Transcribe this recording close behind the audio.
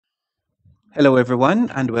Hello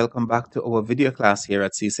everyone and welcome back to our video class here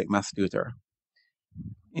at CSEC Math Tutor.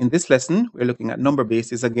 In this lesson, we're looking at number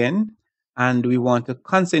bases again, and we want to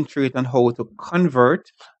concentrate on how to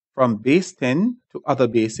convert from base 10 to other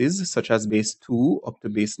bases such as base 2 up to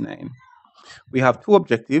base 9. We have two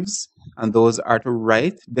objectives, and those are to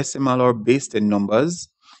write decimal or base 10 numbers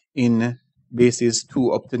in bases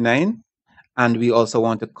 2 up to 9, and we also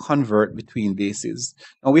want to convert between bases.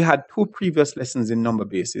 Now, we had two previous lessons in number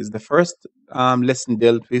bases. The first lesson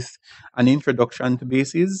dealt with an introduction to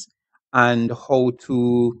bases and how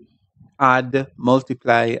to add,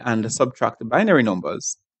 multiply, and subtract binary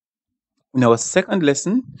numbers. In our second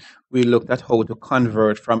lesson, we looked at how to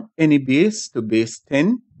convert from any base to base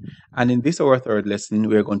 10. And in this, our third lesson,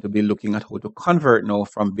 we're going to be looking at how to convert now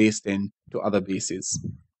from base 10 to other bases.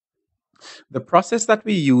 The process that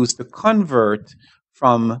we use to convert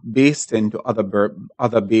from base 10 to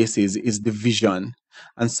other bases is division.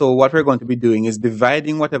 And so what we're going to be doing is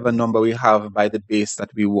dividing whatever number we have by the base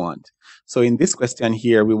that we want. So in this question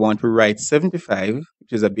here, we want to write 75,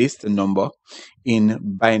 which is a base 10 number, in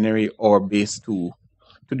binary or base 2.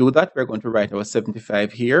 To do that, we're going to write our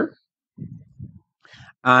 75 here.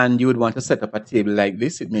 And you would want to set up a table like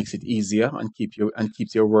this. It makes it easier and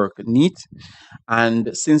keeps your work neat.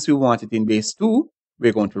 And since we want it in base 2,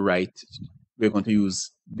 we're going to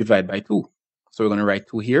use divide by 2. So we're going to write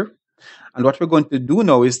 2 here. And what we're going to do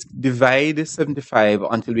now is divide 75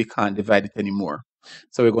 until we can't divide it anymore.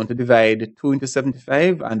 So we're going to divide 2 into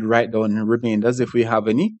 75 and write down remainders if we have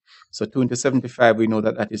any. So 2 into 75, we know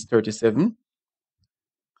that that is 37.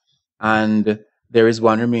 And there is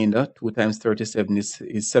one remainder. 2 times 37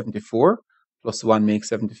 is 74. Plus 1 makes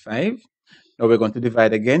 75. Now we're going to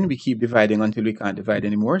divide again. We keep dividing until we can't divide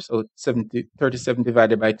anymore. So 37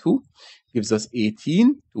 divided by 2 gives us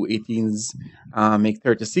 18. 2 18s make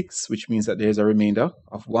 36, which means that there's a remainder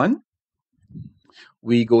of 1.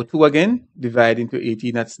 We go 2 again. Divide into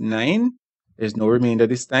 18, that's 9. There's no remainder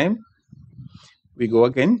this time. We go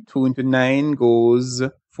again. 2 into 9 goes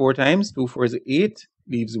 4 times. 2 4 is 8.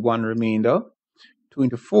 Leaves 1 remainder. 2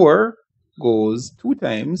 into 4 goes 2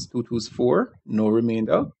 times. 2 2 is 4. No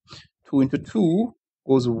remainder. 2 into 2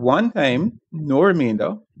 goes 1 time, no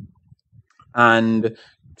remainder. And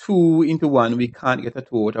 2 into 1, we can't get a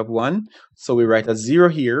 2 out of 1. So we write a 0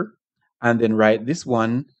 here, and then write this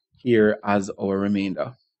 1 here as our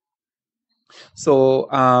remainder. So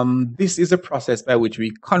this is a process by which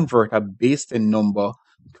we convert a base 10 number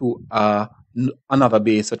to another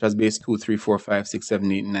base, such as base 2, 3, 4, 5, 6,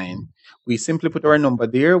 7, 8, 9. We simply put our number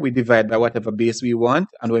there, we divide by whatever base we want,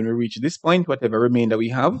 and when we reach this point, whatever remainder we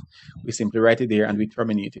have, we simply write it there and we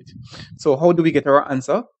terminate it. So how do we get our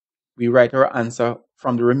answer? We write our answer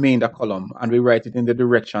from the remainder column, and we write it in the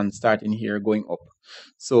direction starting here going up.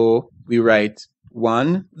 So we write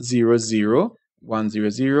 1, 0, 0, 1, 0,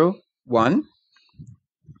 0, 1,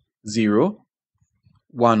 0,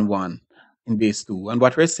 1, 1. In base 2. And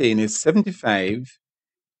what we're saying is 75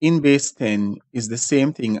 in base 10 is the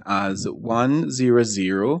same thing as 1, 0,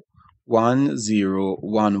 0, 1, 0,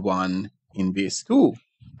 1, 1 in base 2.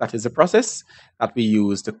 That is the process that we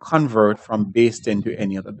use to convert from base 10 to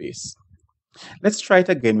any other base. Let's try it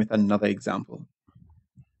again with another example.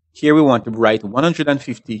 Here we want to write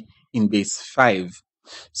 150 in base 5.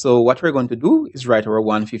 So what we're going to do is write our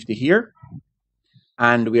 150 here,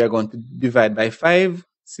 and we are going to divide by 5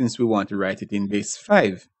 since we want to write it in base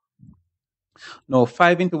 5. Now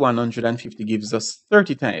 5 into 150 gives us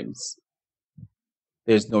 30 times.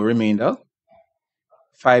 There's no remainder.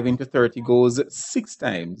 5 into 30 goes 6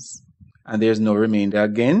 times, and there's no remainder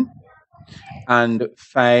again. And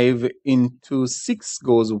 5 into 6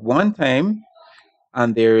 goes 1 time,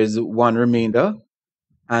 and there is 1 remainder.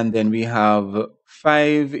 And then we have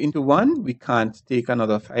 5 into 1. We can't take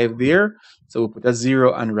another 5 there. So we put a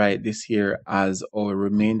 0 and write this here as our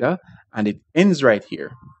remainder. And it ends right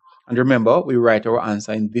here. And remember, we write our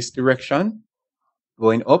answer in this direction,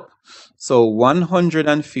 going up. So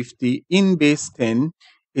 150 in base 10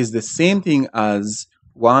 is the same thing as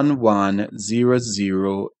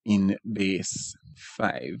 1100 in base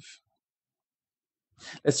 5.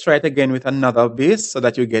 Let's try it again with another base so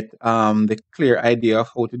that you get the clear idea of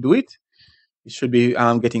how to do it. You should be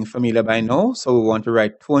getting familiar by now. So we want to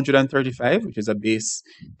write 235, which is a base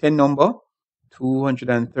 10 number,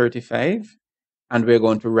 235. And we're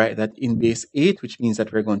going to write that in base 8, which means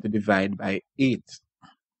that we're going to divide by 8.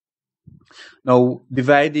 Now,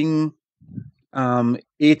 dividing 8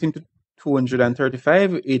 into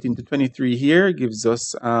 235, 8 into 23 here gives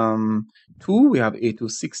us 2. We have 8 to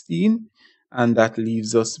 16. And that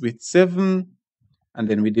leaves us with 7. And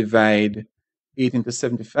then we divide 8 into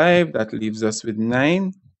 75. That leaves us with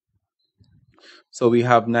 9. So we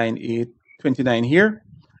have 29 here,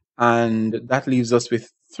 and that leaves us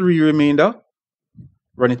with 3 remainder.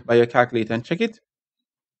 Run it by your calculator and check it.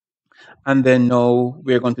 And then now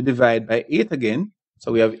we're going to divide by 8 again.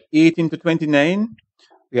 So we have 8 into 29.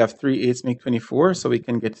 We have 3 8s make 24, so we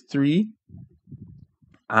can get 3.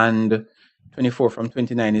 And 24 from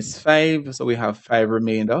 29 is 5, so we have 5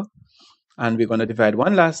 remainder. And we're going to divide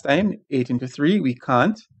one last time. 8 into 3, we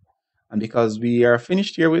can't. And because we are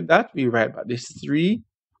finished here with that, we write back this 3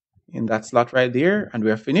 in that slot right there, and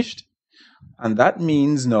we are finished. And that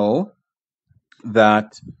means now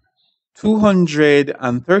that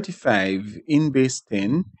 235 in base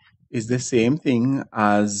 10 is the same thing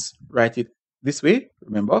as, write it this way,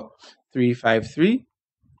 remember, 353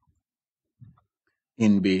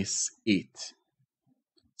 in base 8.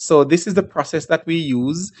 So this is the process that we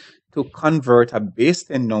use to convert a base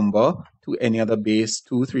 10 number to any other base,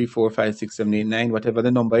 2, 3, 4, 5, 6, 7, 8, 9, whatever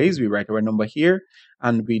the number is. We write our number here,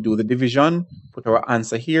 and we do the division, put our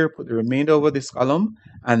answer here, put the remainder over this column,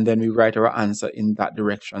 and then we write our answer in that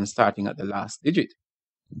direction, starting at the last digit.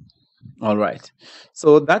 All right.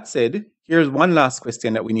 So that said, here's one last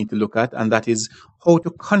question that we need to look at, and that is how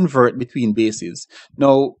to convert between bases.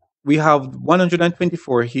 Now, we have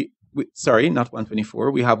 124 here. Sorry, not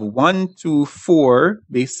 124. We have 124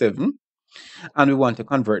 base 7, and we want to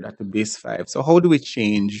convert that to base 5. So how do we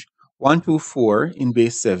change 124 in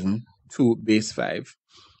base 7 to base 5?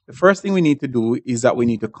 The first thing we need to do is that we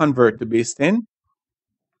need to convert to base 10,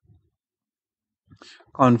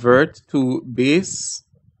 convert to base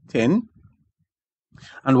 10,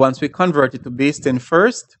 and once we convert it to base 10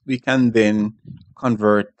 first, we can then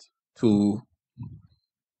convert to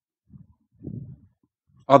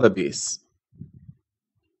other base.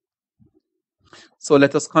 So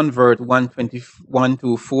let us convert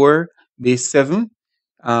 124 base 7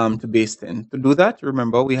 to base 10. To do that,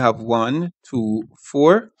 remember we have 1, 2,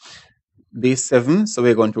 4 base 7. So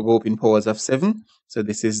we're going to go up in powers of 7. So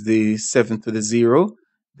this is the 7 to the 0,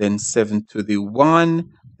 then 7 to the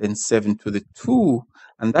 1, then 7 to the 2.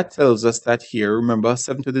 And that tells us that here, remember,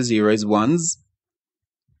 7 to the 0 is 1s,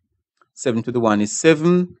 7 to the 1 is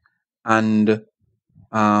 7, and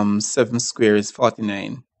 7 squared is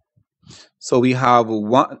 49. So we have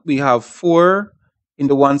 4 in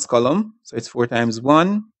the 1's column, so it's 4 times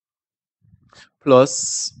 1,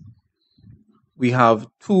 plus we have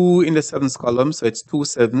 2 in the 7's column, so it's 2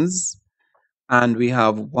 7s, and we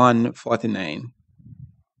have 149.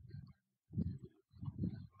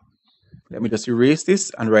 Let me just erase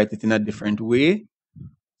this and write it in a different way.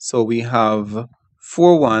 So we have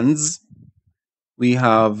 4 1s, we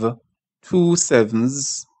have 2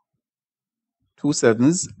 7s,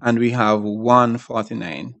 and we have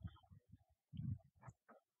 149.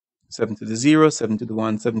 7 to the 0, 7 to the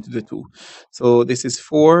 1, 7 to the 2. So this is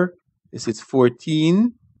 4, this is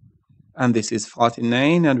 14, and this is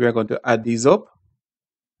 49, and we're going to add these up.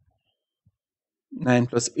 9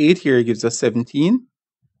 plus 8 here gives us 17.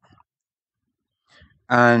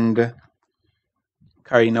 And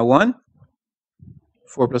carrying a 1.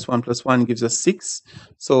 4 plus 1 plus 1 gives us 6.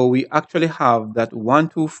 So we actually have that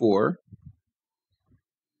 124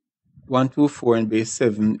 in base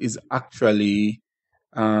 7 is actually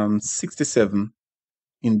 67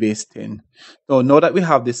 in base 10. So now that we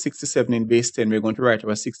have the 67 in base 10, we're going to write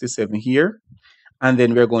our 67 here, and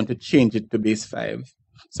then we're going to change it to base 5.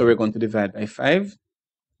 So we're going to divide by 5.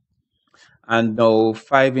 And now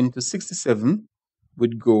 5 into 67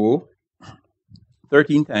 would go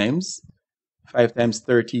 13 times. 5 times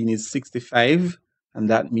 13 is 65, and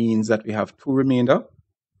that means that we have 2 remainder.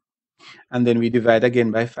 And then we divide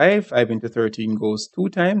again by 5. 5 into 13 goes 2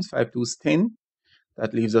 times. 5 2 is 10.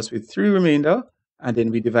 That leaves us with 3 remainder. And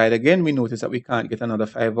then we divide again. We notice that we can't get another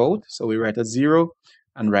 5 out, so we write a 0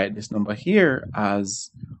 and write this number here as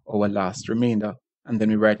our last remainder. And then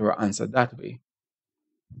we write our answer that way.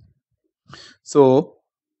 So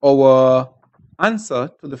our answer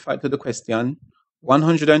to the question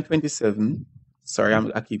 127. Sorry,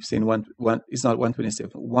 I keep saying one. It's not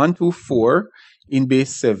 127. 124 in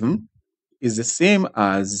base 7 is the same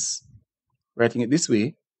as, writing it this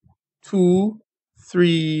way,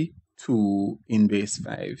 232 in base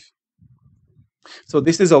 5. So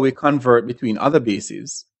this is how we convert between other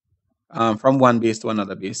bases, from one base to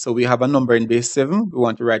another base. So we have a number in base 7. We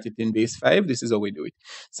want to write it in base 5. This is how we do it.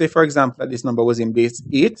 Say, for example, that this number was in base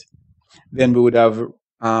 8. Then we would have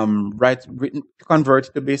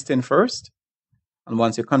convert to base 10 first. And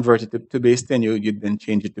once you convert it to base 10, you then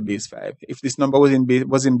change it to base 5. If this number was in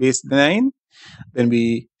base 9, then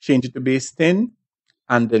we change it to base 10,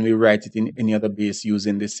 and then we write it in any other base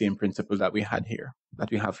using the same principle that we have here.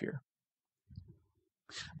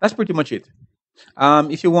 That's pretty much it.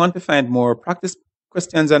 If you want to find more practice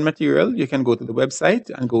questions and material, you can go to the website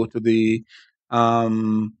and go to the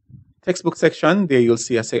um, textbook section. There you'll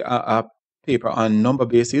see a paper on number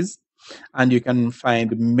bases, and you can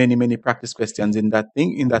find many practice questions in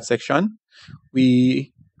that section.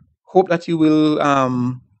 We hope that you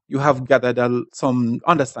have gathered some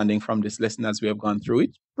understanding from this lesson as we have gone through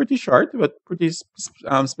it. Pretty short, but pretty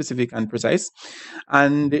specific and precise.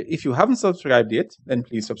 And if you haven't subscribed yet, then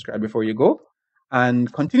please subscribe before you go,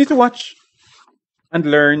 and continue to watch and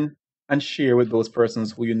learn and share with those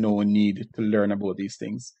persons who you know need to learn about these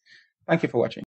things. Thank you for watching.